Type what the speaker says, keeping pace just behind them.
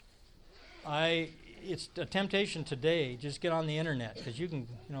It's a temptation today. Just get on the internet because you can,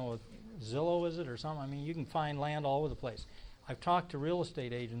 Zillow is it or something? I mean, you can find land all over the place. I've talked to real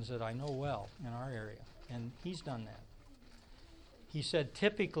estate agents that I know well in our area, and he's done that. He said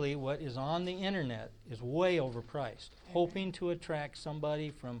typically what is on the internet is way overpriced, hoping to attract somebody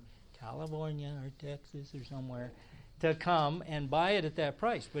from California or Texas or somewhere to come and buy it at that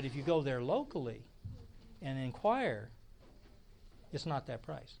price. But if you go there locally and inquire, it's not that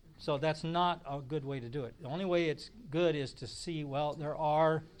price. So that's not a good way to do it. The only way it's good is to see, well, there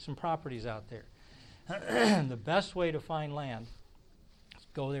are some properties out there. The best way to find land is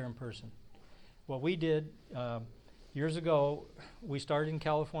go there in person. What we did years ago, we started in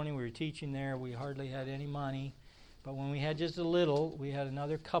California. We were teaching there. We hardly had any money. But when we had just a little, we had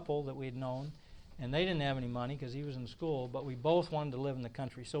another couple that we had known, and they didn't have any money because he was in school, but we both wanted to live in the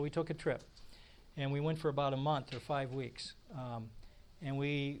country. So we took a trip, and we went for about a month or 5 weeks. And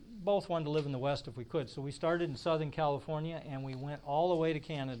we both wanted to live in the West if we could. So we started in Southern California, and we went all the way to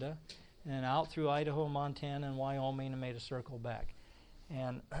Canada and out through Idaho, Montana, and Wyoming and made a circle back.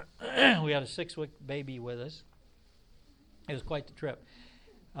 And we had a 6-week baby with us. It was quite the trip.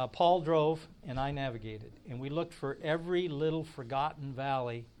 Paul drove, and I navigated. And we looked for every little forgotten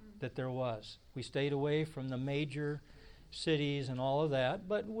valley that there was. We stayed away from the major cities and all of that,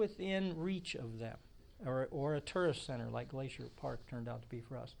 but within reach of them. Or a tourist center like Glacier Park turned out to be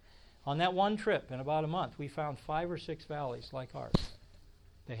for us. On that one trip, in about a month, we found 5 or 6 valleys like ours.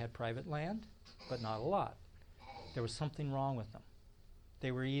 They had private land, but not a lot. There was something wrong with them. They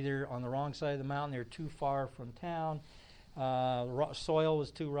were either on the wrong side of the mountain, they were too far from town, soil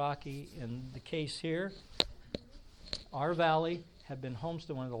was too rocky. In the case here, our valley had been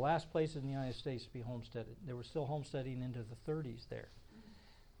homesteaded, one of the last places in the United States to be homesteaded. They were still homesteading into the 30s there.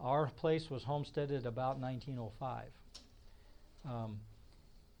 Our place was homesteaded about 1905.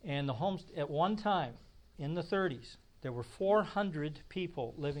 And at one time, in the 30s, there were 400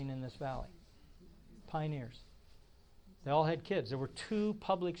 people living in this valley. Pioneers. They all had kids. There were 2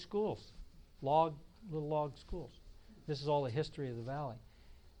 public schools, little log schools. This is all the history of the valley.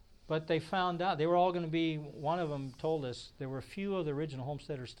 But they found out, they were all going to be, one of them told us, there were a few of the original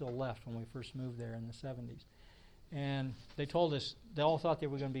homesteaders still left when we first moved there in the 70s. And they told us they all thought they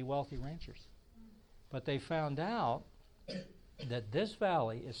were going to be wealthy ranchers. But they found out that this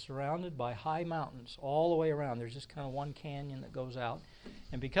valley is surrounded by high mountains all the way around. There's just kind of one canyon that goes out.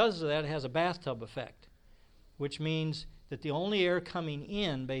 And because of that, it has a bathtub effect, which means that the only air coming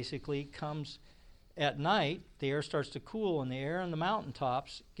in basically comes at night. The air starts to cool, and the air on the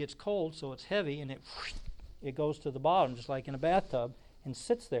mountaintops gets cold, so it's heavy, and it goes to the bottom, just like in a bathtub, and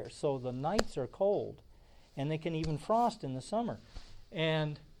sits there. So the nights are cold. And they can even frost in the summer.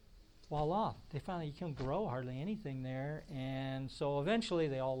 And voila, they found that you can't grow hardly anything there. And so eventually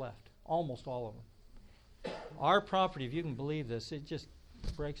they all left, almost all of them. Our property, if you can believe this, it just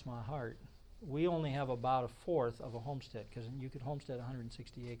breaks my heart. We only have about 1/4 of a homestead because you could homestead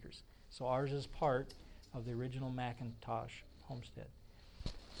 160 acres. So ours is part of the original McIntosh homestead.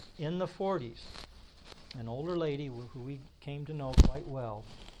 In the 40s, an older lady who we came to know quite well,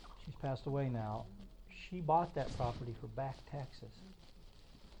 she's passed away now, she bought that property for back taxes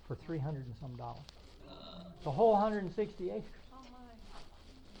for $300 and some. The whole 160 acres. Oh my.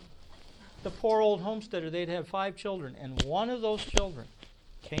 The poor old homesteader, they'd have 5 children, and one of those children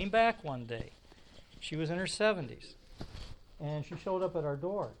came back one day. She was in her 70s, and she showed up at our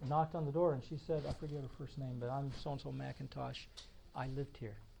door, knocked on the door, and she said, I forget her first name, but I'm so-and-so McIntosh. I lived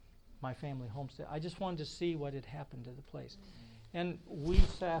here. My family homestead. I just wanted to see what had happened to the place. And we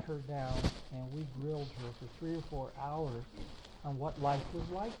sat her down and we grilled her for 3 or 4 hours on what life was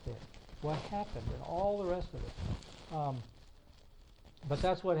like there, what happened, and all the rest of it. But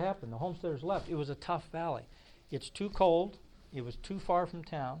that's what happened. The homesteaders left. It was a tough valley. It's too cold. It was too far from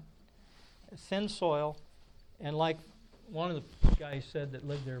town. Thin soil. And like one of the guys said that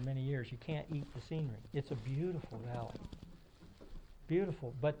lived there many years, you can't eat the scenery. It's a beautiful valley.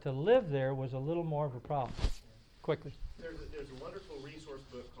 Beautiful. But to live there was a little more of a problem. Quickly. There's a wonderful resource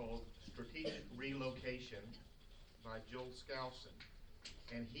book called Strategic Relocation by Joel Skousen.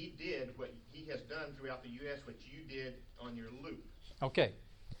 And he did what he has done throughout the U.S., what you did on your loop. Okay.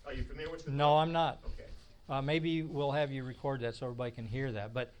 Are you familiar with the No, book? I'm not. Okay. Maybe we'll have you record that so everybody can hear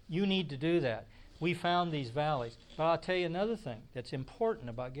that. But you need to do that. We found these valleys. But I'll tell you another thing that's important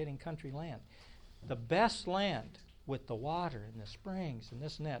about getting country land. The best land with the water and the springs and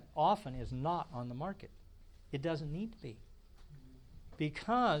this and that often is not on the market. It doesn't need to be.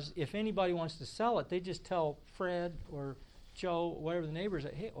 Because if anybody wants to sell it, they just tell Fred or Joe, whatever the neighbors,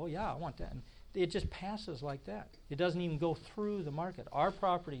 hey, oh yeah, I want that. And It just passes like that. It doesn't even go through the market. Our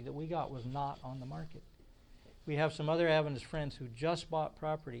property that we got was not on the market. We have some other Adventist friends who just bought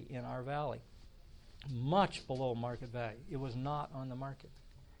property in our valley, much below market value. It was not on the market.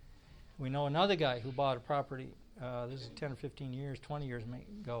 We know another guy who bought a property, this is 10 or 15 years, 20 years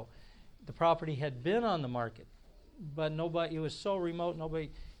ago. The property had been on the market, but nobody, it was so remote,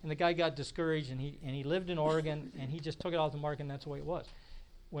 and the guy got discouraged, and he lived in Oregon, and he just took it off the market, and that's the way it was.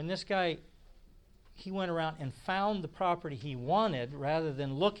 When this guy, he went around and found the property he wanted rather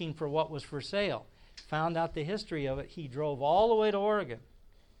than looking for what was for sale, found out the history of it, he drove all the way to Oregon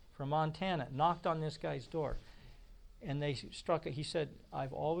from Montana, knocked on this guy's door, and they struck it. He said,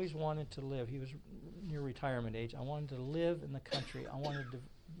 I've always wanted to live. He was near retirement age. I wanted to live in the country.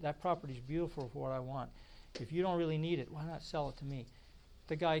 That property's beautiful for what I want. If you don't really need it, why not sell it to me?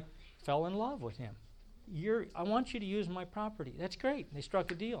 The guy fell in love with him. I want you to use my property. That's great. They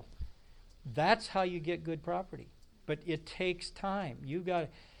struck a deal. That's how you get good property. But it takes time. You got to,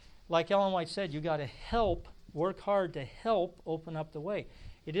 like Ellen White said, you got to work hard to help open up the way.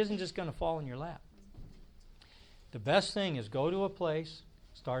 It isn't just going to fall in your lap. The best thing is go to a place,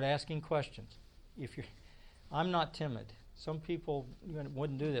 start asking questions. I'm not timid. Some people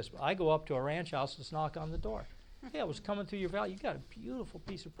wouldn't do this, but I go up to a ranch house, just knock on the door. Hey, I was coming through your valley. You got a beautiful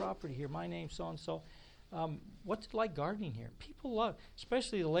piece of property here. My name's so and so. What's it like gardening here? People love,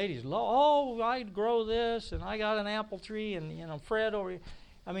 especially the ladies. I grow this, and I got an apple tree, and Fred over here.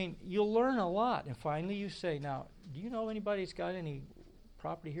 I mean, you'll learn a lot, and finally you say, now, do you know anybody that's got any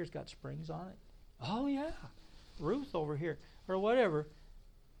property here's got springs on it? Oh yeah, Ruth over here, or whatever.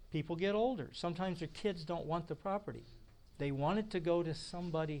 People get older. Sometimes their kids don't want the property. They want it to go to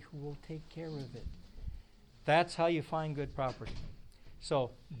somebody who will take care of it. That's how you find good property.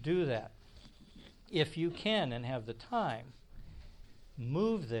 So do that. If you can and have the time,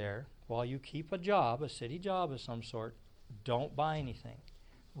 move there while you keep a job, a city job of some sort. Don't buy anything.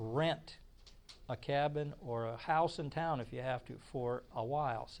 Rent a cabin or a house in town if you have to for a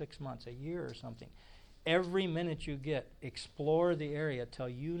while, 6 months, a year or something. Every minute you get, explore the area till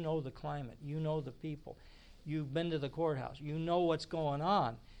you know the climate, you know the people, you've been to the courthouse, you know what's going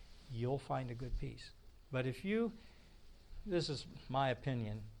on, you'll find a good piece. But this is my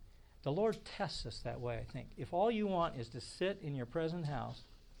opinion, the Lord tests us that way, I think. If all you want is to sit in your present house,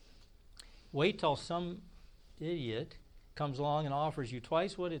 wait till some idiot comes along and offers you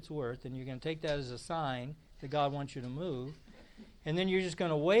twice what it's worth, and you're going to take that as a sign that God wants you to move, and then you're just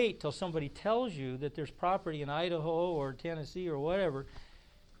going to wait till somebody tells you that there's property in Idaho or Tennessee or whatever,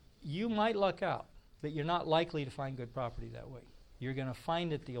 you might luck out, but you're not likely to find good property that way. You're going to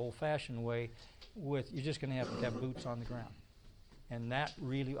find it the old-fashioned way. You're just going to have boots on the ground. And that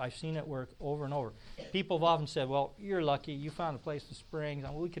really, I've seen it work over and over. People have often said, well, you're lucky, you found a place with springs.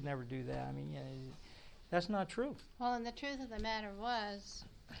 We could never do that. I mean, that's not true. Well, and the truth of the matter was,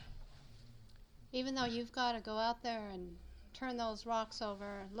 even though you've got to go out there and turn those rocks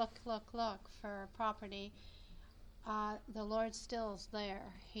over, look for property, the Lord still's there.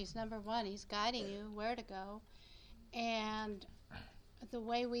 He's number one. He's guiding you where to go. And the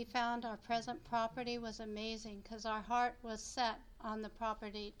way we found our present property was amazing because our heart was set on the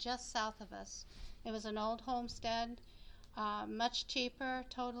property just south of us. It was an old homestead, much cheaper,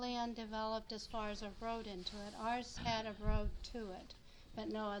 totally undeveloped as far as a road into it. Ours had a road to it, but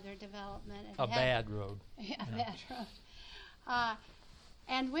no other development. Bad road. Yeah, bad road.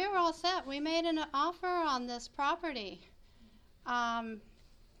 And we were all set. We made an offer on this property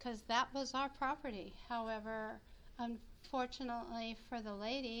because that was our property. However, unfortunately for the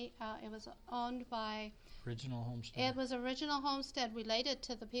lady, it was owned by... Original homestead. It was original homestead related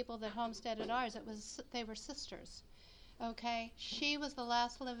to the people that homesteaded ours. They were sisters. Okay? She was the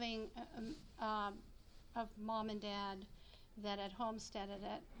last living of Mom and Dad that had homesteaded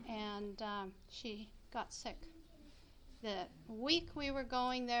it, and she got sick. The week we were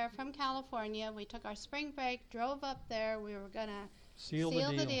going there from California, we took our spring break, drove up there. We were going to seal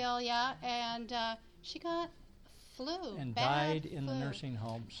the deal, yeah, and she got flu. And died in the nursing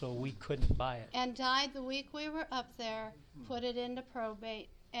home, so we couldn't buy it. And died the week we were up there, put it into probate,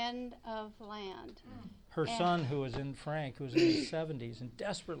 end of land. Her son, who was in his 70s and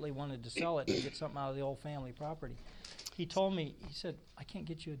desperately wanted to sell it to get something out of the old family property, he told me, he said, I can't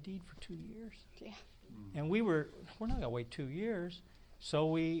get you a deed for 2 years. Yeah. And we're not going to wait 2 years. So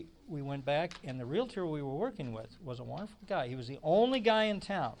we went back, and the realtor we were working with was a wonderful guy. He was the only guy in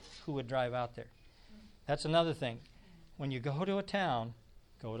town who would drive out there. That's another thing. When you go to a town,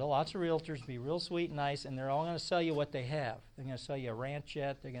 go to lots of realtors, be real sweet and nice, and they're all going to sell you what they have. They're going to sell you a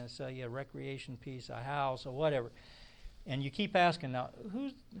ranchette, they're going to sell you a recreation piece, a house, or whatever. And you keep asking, now,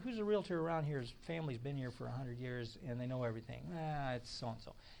 who's a realtor around here? His family's been here for 100 years, and they know everything. It's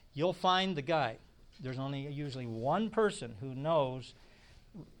so-and-so. You'll find the guy. There's only usually one person who knows,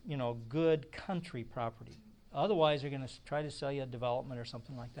 good country property. Otherwise, they're going to try to sell you a development or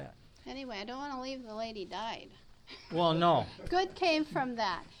something like that. Anyway, I don't want to leave the lady died. Well, no. Good came from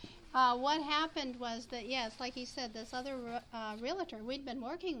that. What happened was that, yes, like he said, this other realtor, we'd been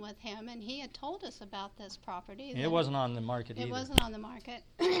working with him, and he had told us about this property. It wasn't on the market either. It wasn't on the market.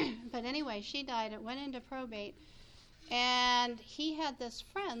 But anyway, she died. It went into probate. And he had this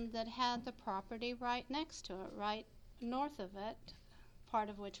friend that had the property right next to it, right north of it, part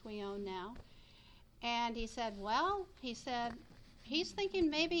of which we own now. And he said, he's thinking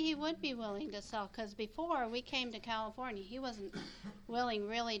maybe he would be willing to sell, because before we came to California, he wasn't willing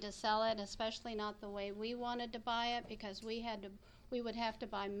really to sell it, especially not the way we wanted to buy it, because we would have to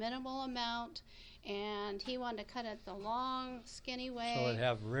buy minimal amount, and he wanted to cut it the long, skinny way. So it'd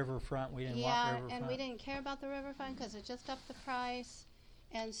have riverfront. We didn't want riverfront. Yeah, and we didn't care about the riverfront because it just upped the price.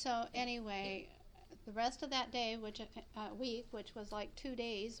 And so anyway, the rest of that day, week, which was like 2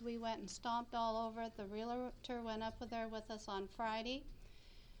 days, we went and stomped all over it. The realtor went up there with us on Friday.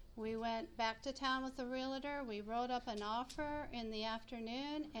 We went back to town with the realtor. We wrote up an offer in the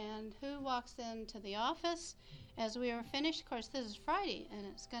afternoon, and who walks into the office as we were finished? Of course, this is Friday, and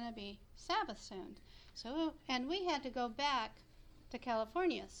it's going to be Sabbath soon. And we had to go back to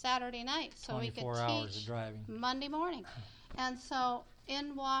California Saturday night so we could 24 hours teach of driving. Monday morning. And so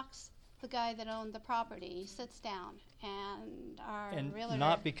in walks the guy that owned the property. He sits down, and our realtor... And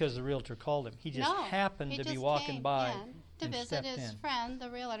not because the realtor called him. He just happened to be walking by to visit his friend, the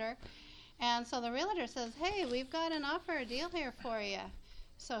realtor. And so the realtor says, "Hey, we've got an offer, a deal here for you."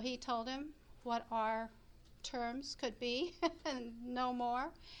 So he told him what our terms could be and no more.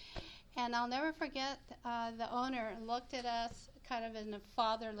 And I'll never forget, the owner looked at us kind of in a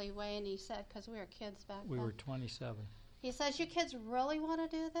fatherly way, and he said, because we were kids back then. We were 27. He says, "You kids really want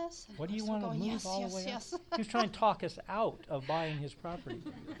to do this?" And What do you we're want to going, move yes, all yes, the way yes. up? He was trying to talk us out of buying his property.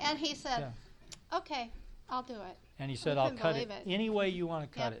 And he said, "Okay, I'll do it." And he said, We "I'll couldn't cut it believe any way you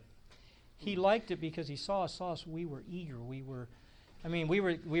want to cut Yep. it." He liked it because he saw us. We were eager.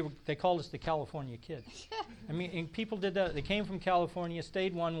 They called us the California kids. And people did that. They came from California,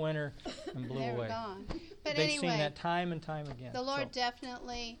 stayed one winter, and blew They were away. gone. But They've anyway, seen that time and time again. the Lord So-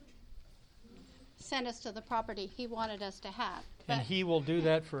 definitely sent us to the property He wanted us to have. And But He will do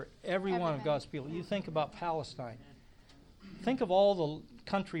that for every one of Everything. God's people. You think about Palestine. Think of all the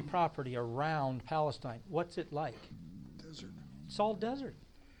country property around Palestine. What's it like? Desert. It's all desert.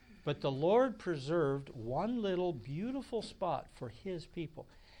 But the Lord preserved one little beautiful spot for His people.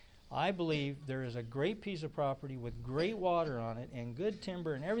 I believe there is a great piece of property with great water on it and good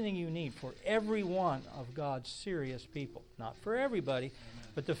timber and everything you need for every one of God's serious people. Not for everybody,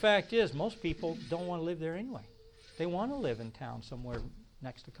 but the fact is most people don't want to live there anyway. They want to live in town somewhere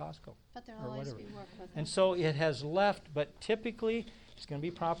next to Costco. But there'll or always whatever. be work with And it. so it has left, but typically it's going to be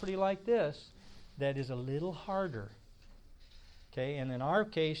property like this that is a little harder. Okay, and in our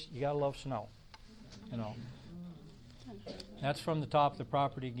case, you got to love snow. That's from the top of the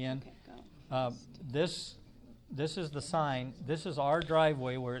property again. Okay, go. This is the sign. This is our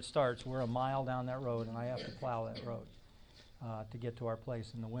driveway where it starts. We're a mile down that road, and I have to plow that road to get to our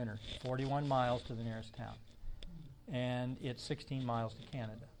place in the winter. 41 miles to the nearest town. And it's 16 miles to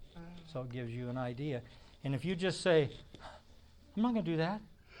Canada. So it gives you an idea. And if you just say, "I'm not going to do that,"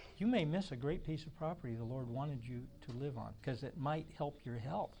 you may miss a great piece of property the Lord wanted you to live on, because it might help your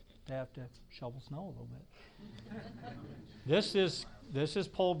health to have to shovel snow a little bit. This is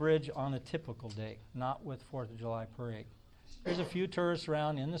Pole Bridge on a typical day, not with 4th of July parade. There's a few tourists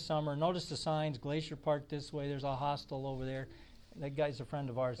around in the summer. Notice the signs, Glacier Park this way. There's a hostel over there. That guy's a friend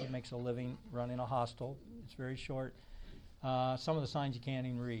of ours that makes a living running a hostel. It's very short. Some of the signs you can't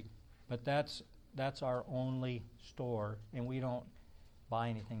even read. But that's our only store, and we don't buy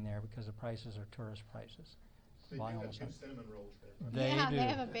anything there because the prices are tourist prices. They Buy do have almost good anything. cinnamon rolls there. They Yeah, do. they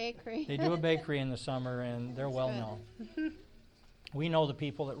have a bakery. They do a bakery in the summer, and they're well known. We know the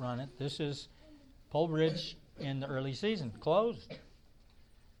people that run it. This is Pole Bridge in the early season, closed.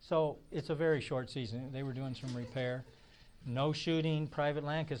 So it's a very short season. They were doing some repair. No shooting, private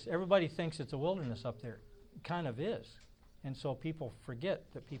land, because everybody thinks it's a wilderness up there. It kind of is. And so people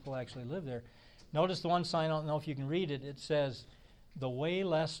forget that people actually live there. Notice the one sign, I don't know if you can read it, it says, "The way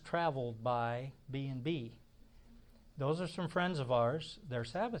less traveled by B&B." Those are some friends of ours. They're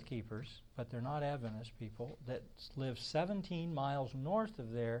Sabbath keepers, but they're not Adventist people that live 17 miles north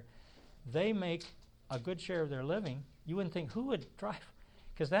of there. They make a good share of their living. You wouldn't think who would drive,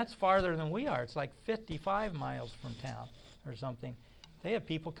 because that's farther than we are. It's like 55 miles from town or something. They have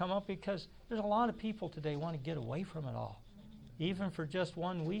people come up because there's a lot of people today want to get away from it all, even for just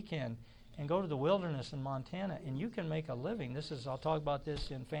one weekend, and go to the wilderness in Montana, and you can make a living. I'll talk about this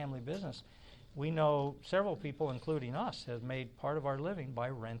in family business. We know several people, including us, have made part of our living by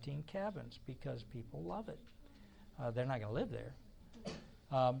renting cabins because people love it. They're not going to live there.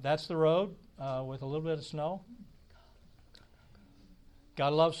 That's the road with a little bit of snow.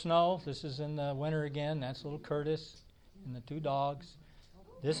 Gotta love snow. This is in the winter again. That's little Curtis and the 2 dogs.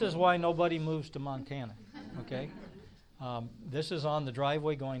 This is why nobody moves to Montana, okay? This is on the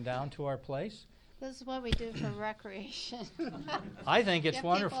driveway going down to our place. This is what we do for recreation. I think it's Get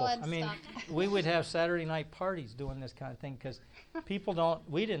wonderful. people I mean, unstuck. we would have Saturday night parties doing this kind of thing because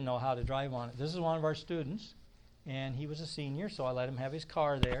we didn't know how to drive on it. This is one of our students, and he was a senior, so I let him have his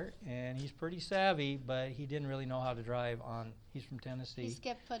car there, and he's pretty savvy, but he didn't really know how to drive on. He's from Tennessee. He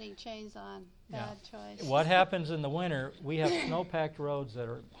skipped putting chains on. Bad choice. What happens in the winter, we have snow-packed roads that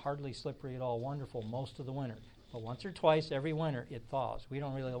are hardly slippery at all, wonderful most of the winter. But once or twice every winter, it thaws. We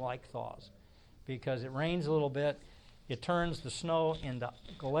don't really like thaws because it rains a little bit. It turns the snow into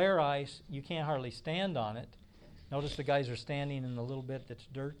glare ice. You can't hardly stand on it. Notice the guys are standing in the little bit that's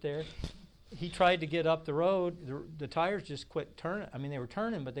dirt there. He tried to get up the road. The tires just quit turning. I mean, they were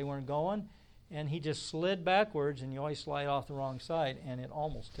turning, but they weren't going. And he just slid backwards, and you always slide off the wrong side, and it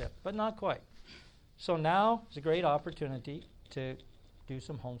almost tipped, but not quite. So now is a great opportunity to do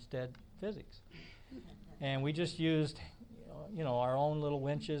some homestead physics. And we just used, our own little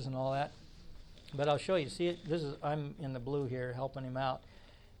winches and all that. But I'll show you. See it? I'm in the blue here helping him out.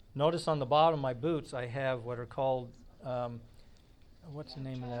 Notice on the bottom of my boots I have what are called, what's the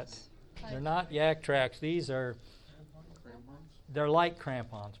name of that? They're not yak tracks. They're like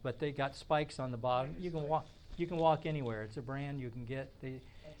crampons, but they got spikes on the bottom. You can walk anywhere. It's a brand you can get.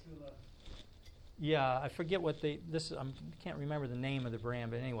 Yeah, I forget what I can't remember the name of the brand,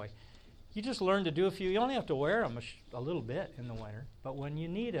 but anyway. You just learn to do a few. You only have to wear them a little bit in the winter, but when you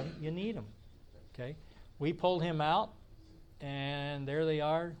need them, you need them. Okay? We pulled him out, and there they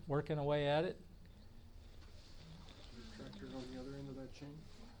are, working away at it. Your tractor's on the other end of that chain?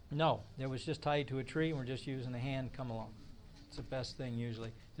 No, it was just tied to a tree, and we're just using the hand come along. It's the best thing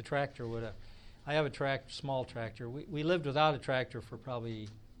usually. The tractor would have. I have a small tractor. We lived without a tractor for probably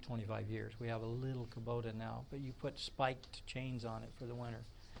 25 years. We have a little Kubota now, but you put spiked chains on it for the winter.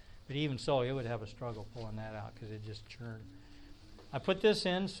 But even so, it would have a struggle pulling that out because it just churned. I put this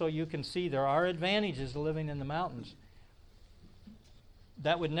in so you can see there are advantages to living in the mountains.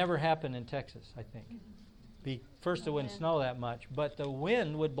 That would never happen in Texas, I think. First, it wouldn't snow that much, but the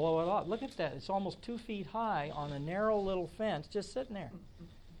wind would blow it off. Look at that. It's almost 2 feet high on a narrow little fence just sitting there.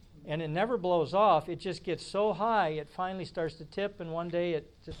 And it never blows off. It just gets so high, it finally starts to tip, and one day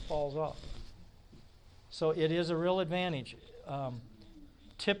it just falls off. So it is a real advantage.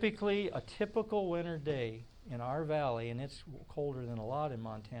 Typically, a typical winter day in our valley, and it's colder than a lot in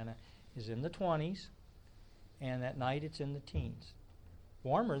Montana, is in the 20s, and at night it's in the teens.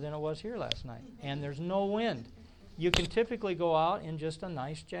 Warmer than it was here last night, and there's no wind. You can typically go out in just a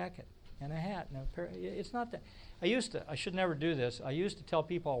nice jacket and a hat. And it's not that. I should never do this. I used to tell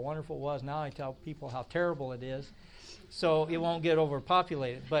people how wonderful it was. Now I tell people how terrible it is, so it won't get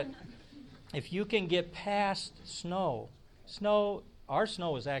overpopulated. But if you can get past snow, our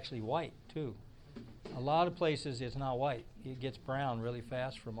snow is actually white too. A lot of places it's not white. It gets brown really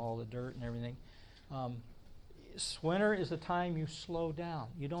fast from all the dirt and everything. Winter is the time you slow down.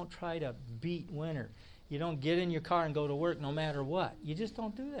 You don't try to beat winter. You don't get in your car and go to work no matter what. You just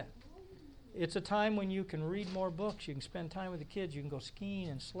don't do that. It's a time when you can read more books. You can spend time with the kids. You can go skiing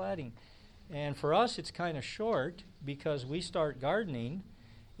and sledding. And for us, it's kind of short because we start gardening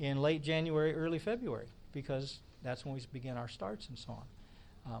in late January, early February, because that's when we begin our starts and so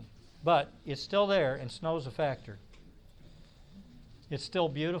on. But it's still there, and snow's a factor. It's still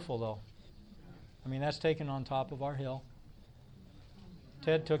beautiful, though. I mean, that's taken on top of our hill.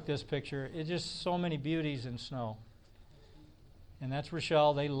 Ted took this picture. It's just so many beauties in snow. And that's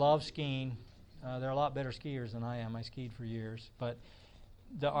Rochelle. They love skiing. They're a lot better skiers than I am. I skied for years. But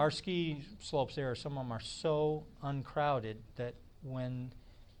our ski slopes there, some of them are so uncrowded that when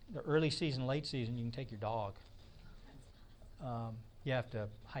the early season, late season, you can take your dog. You have to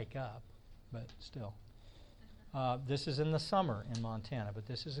hike up, but still. This is in the summer in Montana, but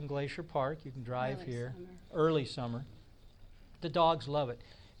this is in Glacier Park. You can drive here. Early summer. The dogs love it.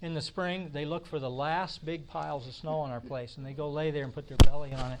 In the spring, they look for the last big piles of snow on our place, and they go lay there and put their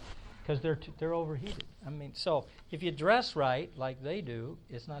belly on it because they're overheated. I mean, so if you dress right like they do,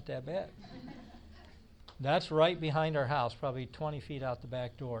 it's not that bad. That's right behind our house, probably 20 feet out the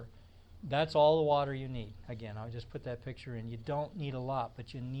back door. That's all the water you need. Again, I'll just put that picture in. You don't need a lot,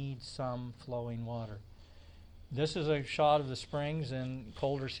 but you need some flowing water. This is a shot of the springs in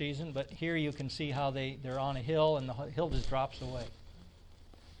colder season, but here you can see how they're on a hill, and the hill just drops away.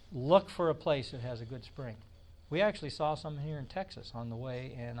 Look for a place that has a good spring. We actually saw some here in Texas on the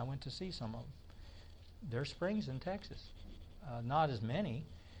way, and I went to see some of them. There's springs in Texas. Not as many.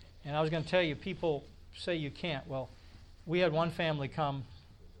 And I was going to tell you, people say you can't. Well, we had one family come.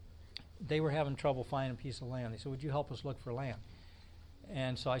 They were having trouble finding a piece of land. They said, would you help us look for land?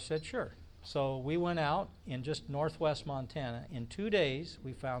 And so I said, sure. So we went out in just northwest Montana. In 2 days,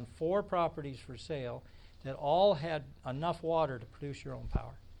 we found 4 properties for sale that all had enough water to produce your own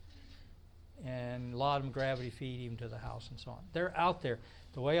power. And a lot of them gravity feed even to the house and so on. They're out there.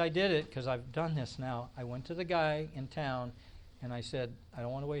 The way I did it, because I've done this now, I went to the guy in town and I said, I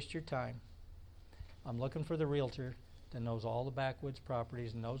don't want to waste your time. I'm looking for the realtor that knows all the backwoods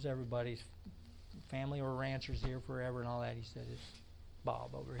properties and knows everybody's family or ranchers here forever and all that. He said, it's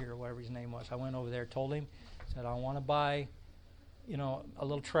Bob over here, whatever his name was. I went over there, told him, said, I want to buy, a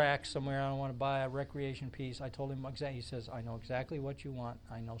little tract somewhere. I don't want to buy a recreation piece. I told him exactly. He says, I know exactly what you want.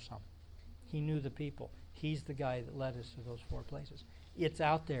 I know some. He knew the people. He's the guy that led us to those 4 places. It's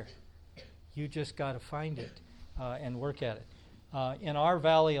out there. You just got to find it and work at it. In our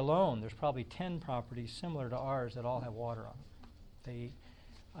valley alone, there's probably 10 properties similar to ours that all have water on them.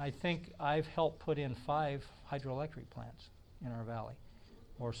 I think I've helped put in 5 hydroelectric plants in our valley,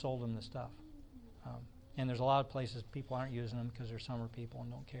 or sold them the stuff. And there's a lot of places people aren't using them because they're summer people and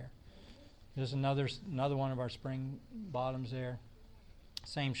don't care. There's another one of our spring bottoms there.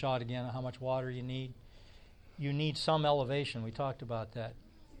 Same shot again of how much water you need. You need some elevation. We talked about that.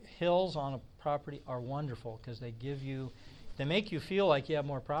 Hills on a property are wonderful because they make you feel like you have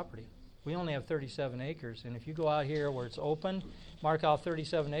more property. We only have 37 acres, and if you go out here where it's open, mark out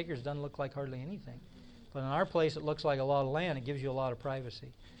 37 acres, it doesn't look like hardly anything. But in our place, it looks like a lot of land. It gives you a lot of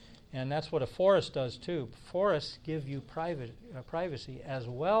privacy. And that's what a forest does too. Forests give you privacy as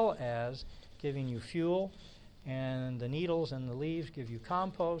well as giving you fuel, and the needles and the leaves give you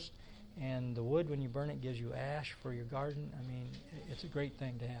compost, and the wood, when you burn it, gives you ash for your garden. I mean, it's a great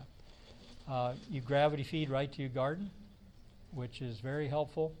thing to have. You gravity feed right to your garden, which is very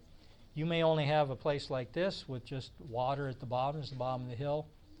helpful. You may only have a place like this with just water at the bottom. It's the bottom of the hill.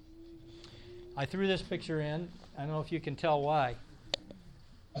 I threw this picture in. I don't know if you can tell why.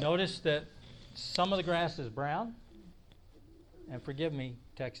 Notice that some of the grass is brown. And forgive me,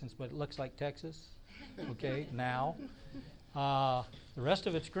 Texans, but it looks like Texas. Okay, now. The rest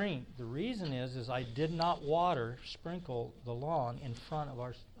of it's green. The reason is I did not sprinkle the lawn in front of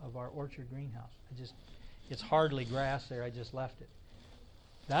our orchard greenhouse. It's hardly grass there. I just left it.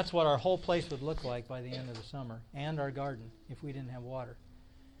 That's what our whole place would look like by the end of the summer, and our garden, if we didn't have water.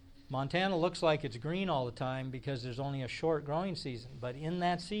 Montana looks like it's green all the time because there's only a short growing season, but in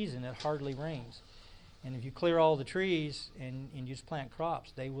that season it hardly rains. And if you clear all the trees and you just plant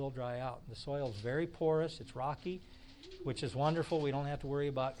crops, they will dry out. The soil is very porous. It's rocky, which is wonderful. We don't have to worry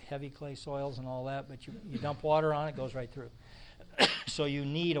about heavy clay soils and all that, but you dump water on it, it goes right through. So you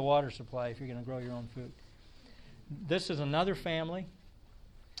need a water supply if you're going to grow your own food. This is another family.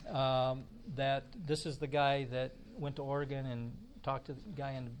 This is the guy that went to Oregon and talked to the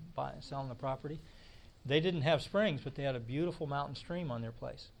guy into selling the property. They didn't have springs, but they had a beautiful mountain stream on their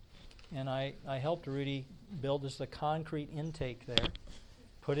place. And I helped Rudy build this a concrete intake there,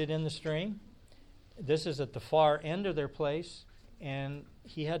 put it in the stream. This is at the far end of their place, and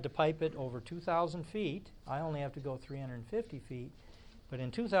he had to pipe it over 2,000 feet. I only have to go 350 feet. But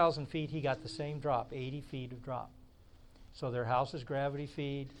in 2,000 feet, he got the same drop, 80 feet of drop. So their house is gravity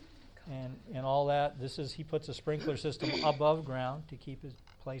feed and all that. He puts a sprinkler system above ground to keep his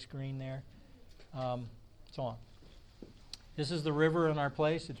place green there, so on. This is the river in our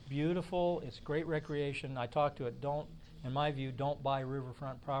place. It's beautiful. It's great recreation. I talked to it. In my view, don't buy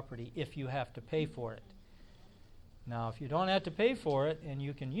riverfront property if you have to pay for it. Now, if you don't have to pay for it and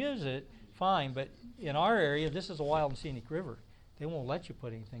you can use it, fine. But in our area, this is a wild and scenic river. They won't let you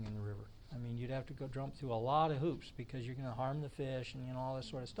put anything in the river. I mean, you'd have to go jump through a lot of hoops because you're going to harm the fish and all this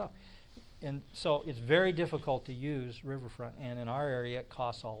sort of stuff. And so it's very difficult to use riverfront. And in our area, it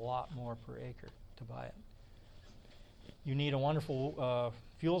costs a lot more per acre to buy it. You need a wonderful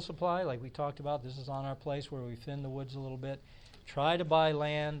fuel supply, like we talked about. This is on our place where we thin the woods a little bit. Try to buy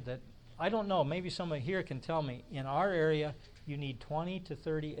land that, I don't know, maybe somebody here can tell me. In our area, you need 20 to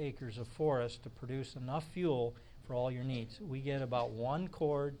 30 acres of forest to produce enough fuel for all your needs. We get about 1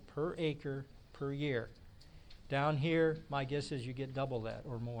 cord per acre per year. Down here, my guess is you get double that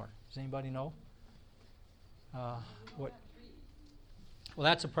or more. Does anybody know? What? Well,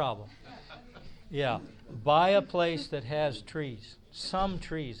 that's a problem. Yeah, buy a place that has trees, some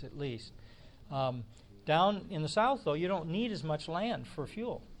trees at least. Down in the south, though, you don't need as much land for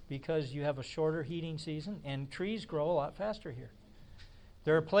fuel because you have a shorter heating season, and trees grow a lot faster here.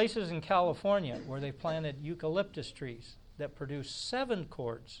 There are places in California where they've planted eucalyptus trees that produce 7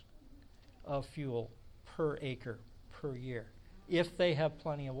 quarts of fuel per acre per year if they have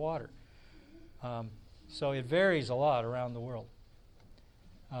plenty of water. So it varies a lot around the world.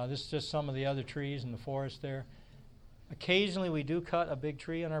 This is just some of the other trees in the forest there. Occasionally we do cut a big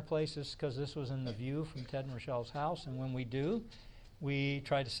tree in our places because this was in the view from Ted and Rochelle's house, and when we do, we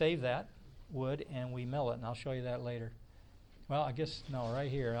try to save that wood and we mill it, and I'll show you that later. Well, I guess, no,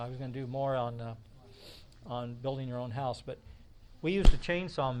 right here. I was going to do more on building your own house, but we used a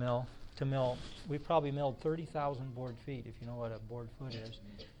chainsaw mill to mill. We probably milled 30,000 board feet, if you know what a board foot is,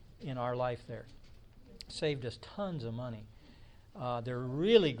 in our life there. Saved us tons of money. They're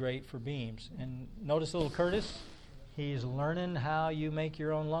really great for beams. And notice little Curtis? He's learning how you make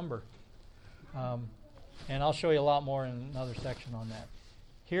your own lumber. And I'll show you a lot more in another section on that.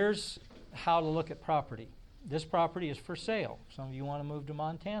 Here's how to look at property. This property is for sale. Some of you want to move to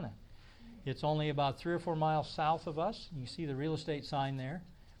Montana. It's only about 3 or 4 miles south of us. You see the real estate sign there.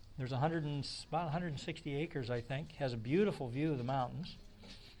 There's about 160 acres, I think. Has a beautiful view of the mountains.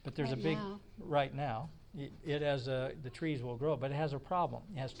 But there's right now. It has the trees will grow, but it has a problem.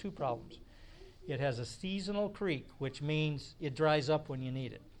 It has 2 problems. It has a seasonal creek, which means it dries up when you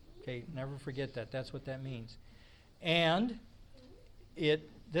need it. Okay, never forget that. That's what that means. And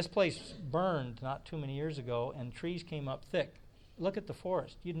this place burned not too many years ago, and trees came up thick. Look at the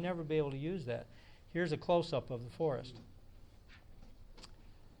forest. You'd never be able to use that. Here's a close-up of the forest.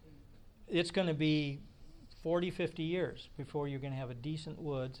 It's going to be 40, 50 years before you're going to have a decent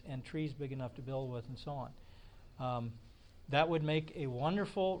woods and trees big enough to build with and so on. That would make a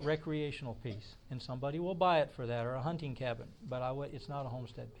wonderful recreational piece, and somebody will buy it for that, or a hunting cabin, but it's not a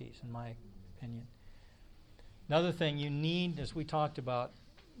homestead piece, in my opinion. Another thing you need, as we talked about,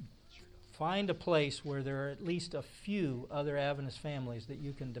 find a place where there are at least a few other Adventist families that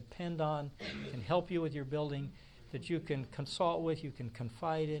you can depend on, can help you with your building, that you can consult with, you can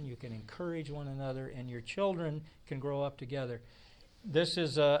confide in, you can encourage one another, and your children can grow up together. This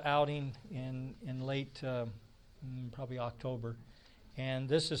is an outing in late, probably October, and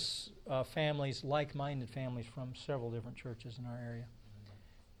this is families, like-minded families from several different churches in our area.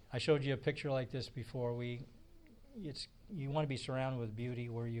 I showed you a picture like this before. You want to be surrounded with beauty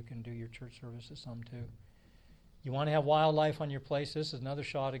where you can do your church services some too. You want to have wildlife on your place. This is another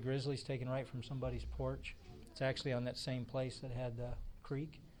shot of grizzlies taken right from somebody's porch. It's actually on that same place that had the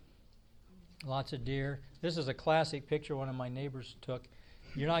creek. Lots of deer. This is a classic picture one of my neighbors took.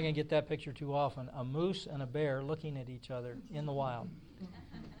 You're not going to get that picture too often. A moose and a bear looking at each other in the wild.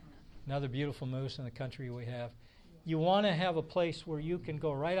 Another beautiful moose in the country we have. You want to have a place where you can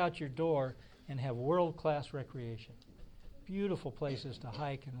go right out your door and have world-class recreation. Beautiful places to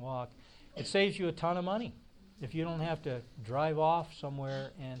hike and walk. It saves you a ton of money if you don't have to drive off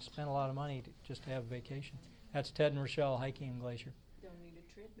somewhere and spend a lot of money just to have a vacation. That's Ted and Rochelle hiking in Glacier. Don't need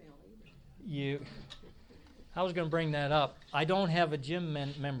a treadmill either. I was going to bring that up. I don't have a gym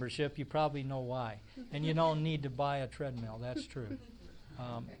membership. You probably know why. And you don't need to buy a treadmill. That's true.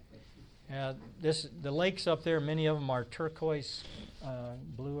 The lakes up there, many of them are turquoise,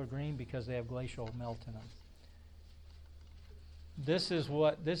 blue or green because they have glacial melt in them. This is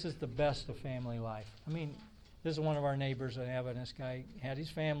the best of family life. I mean, this is one of our neighbors, an Adventist guy, had his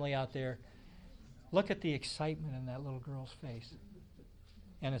family out there. Look at the excitement in that little girl's face.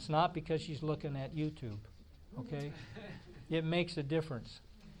 And it's not because she's looking at YouTube, okay? It makes a difference.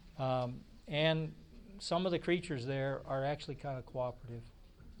 And some of the creatures there are actually kind of cooperative.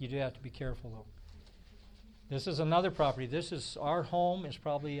 You do have to be careful, though. This is another property. This is our home is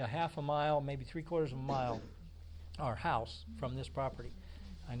probably a half a mile, maybe 3/4 of a mile, our house from this property.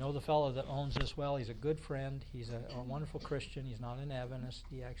 I know the fellow that owns this well. He's a good friend. He's a wonderful Christian. He's not an Adventist.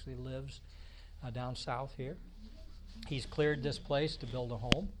 He actually lives down south here. He's cleared this place to build a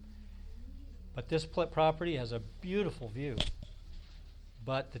home. But this property has a beautiful view.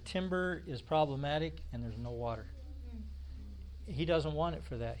 But the timber is problematic and there's no water. He doesn't want it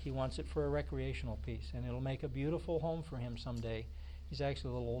for that. He wants it for a recreational piece. And it'll make a beautiful home for him someday. He's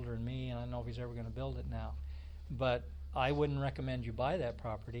actually a little older than me, and I don't know if he's ever going to build it now. But I wouldn't recommend you buy that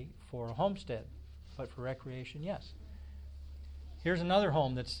property for a homestead. But for recreation, yes. Here's another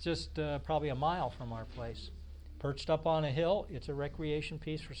home that's just probably a mile from our place. Perched up on a hill. It's a recreation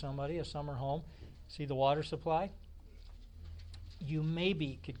piece for somebody, a summer home. See the water supply? you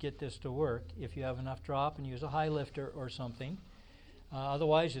maybe could get this to work if you have enough drop and use a high lifter or something.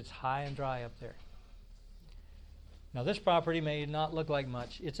 Otherwise, it's high and dry up there. Now, this property may not look like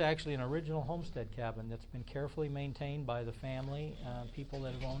much. It's actually an original homestead cabin that's been carefully maintained by the family, people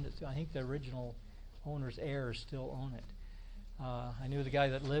that have owned it. I think the original owner's heirs still own it. I knew the guy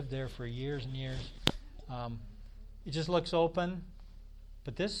that lived there for years and years. It just looks open,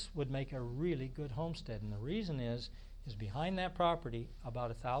 but this would make a really good homestead. And the reason is behind that property, about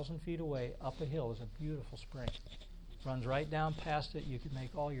 1,000 feet away, up a hill, is a beautiful spring. Runs right down past it. You could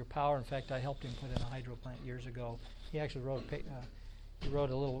make all your power. In fact, I helped him put in a hydro plant years ago. He actually wrote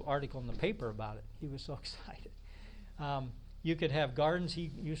a little article in the paper about it. He was so excited. You could have gardens.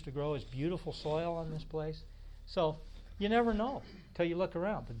 He used to grow his beautiful soil on this place. So you never know till you look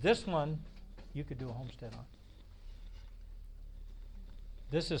around. But this one, you could do a homestead on.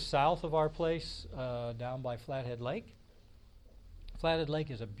 This is south of our place, down by Flathead Lake. Flathead Lake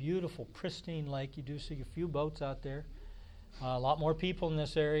is a beautiful, pristine lake. You do see a few boats out there. A lot more people in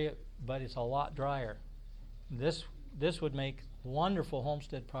this area, but it's a lot drier. This would make wonderful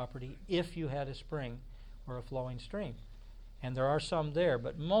homestead property if you had a spring or a flowing stream. And there are some there,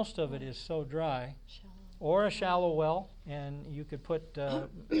 but most of it is so dry. Or a shallow well, and you could put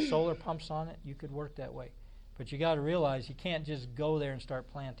solar pumps on it. You could work that way. But you got to realize you can't just go there and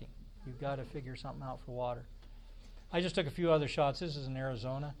start planting. You've got to figure something out for water. I just took a few other shots. This is in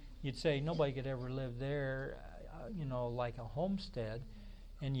Arizona. You'd say nobody could ever live there, like a homestead,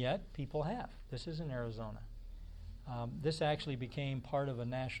 and yet people have. This is in Arizona. This actually became part of a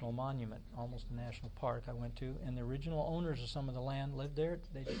national monument, almost a national park I went to, and the original owners of some of the land lived there.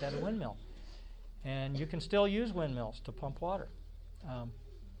 They just had a windmill. And you can still use windmills to pump water.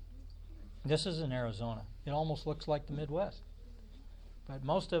 This is in Arizona. It almost looks like the Midwest. But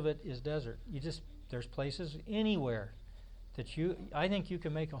most of it is desert. There's places anywhere that I think you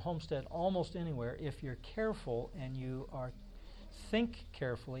can make a homestead almost anywhere if you're careful and think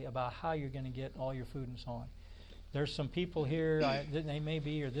carefully about how you're going to get all your food and so on. There's some people here, they may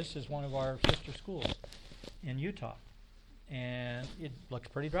be, or this is one of our sister schools in Utah. And it looks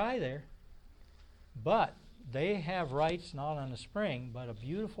pretty dry there. But they have rights not on a spring, but a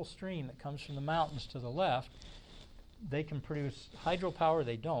beautiful stream that comes from the mountains to the left. They can produce hydropower.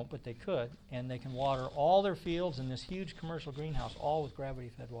 They don't, but they could. And they can water all their fields in this huge commercial greenhouse, all with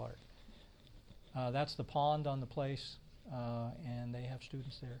gravity-fed water. That's the pond on the place, and they have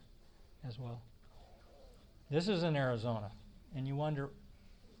students there as well. This is in Arizona, and you wonder,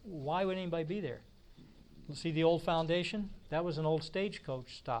 why would anybody be there? See the old foundation? That was an old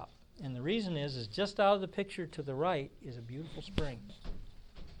stagecoach stop. And the reason is just out of the picture to the right is a beautiful spring.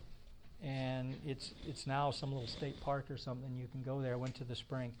 And it's now some little state park or something. You can go there. I went to the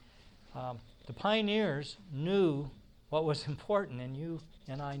spring. The pioneers knew what was important, and you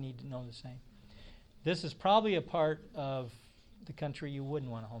and I need to know the same. This is probably a part of the country you wouldn't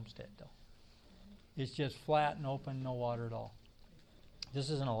want a homestead, though. It's just flat and open, no water at all. This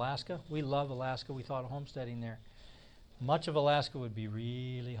is in Alaska. We love Alaska. We thought of homesteading there. Much of Alaska would be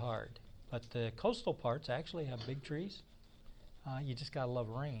really hard, but the coastal parts actually have big trees. You just got to love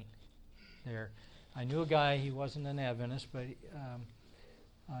rain there. I knew a guy, he wasn't an Adventist, but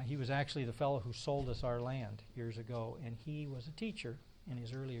he was actually the fellow who sold us our land years ago, and he was a teacher in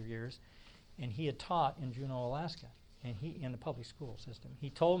his earlier years, and he had taught in Juneau, Alaska, and in the public school system. He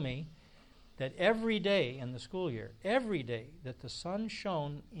told me that every day in the school year, every day that the sun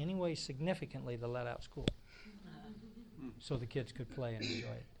shone any way significantly, they let out school so the kids could play and enjoy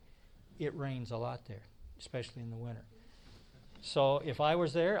it. It rains a lot there, especially in the winter. So if I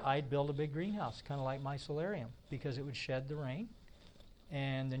was there, I'd build a big greenhouse, kind of like my solarium, because it would shed the rain,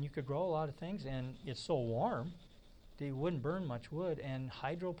 and then you could grow a lot of things, and it's so warm that you wouldn't burn much wood, and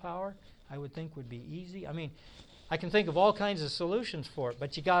hydropower, I would think, would be easy. I mean, I can think of all kinds of solutions for it,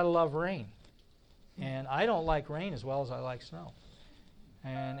 but you got to love rain. And I don't like rain as well as I like snow.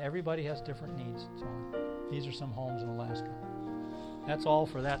 And everybody has different needs. So these are some homes in Alaska. That's all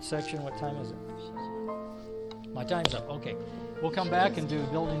for that section. What time is it? My time's up. Okay. We'll come back and do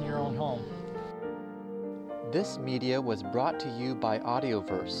building your own home. This media was brought to you by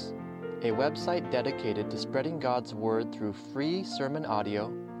Audioverse, a website dedicated to spreading God's Word through free sermon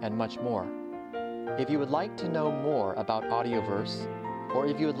audio and much more. If you would like to know more about Audioverse, or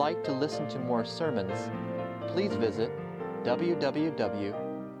if you would like to listen to more sermons, please visit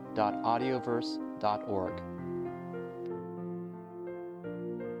www.audioverse.org.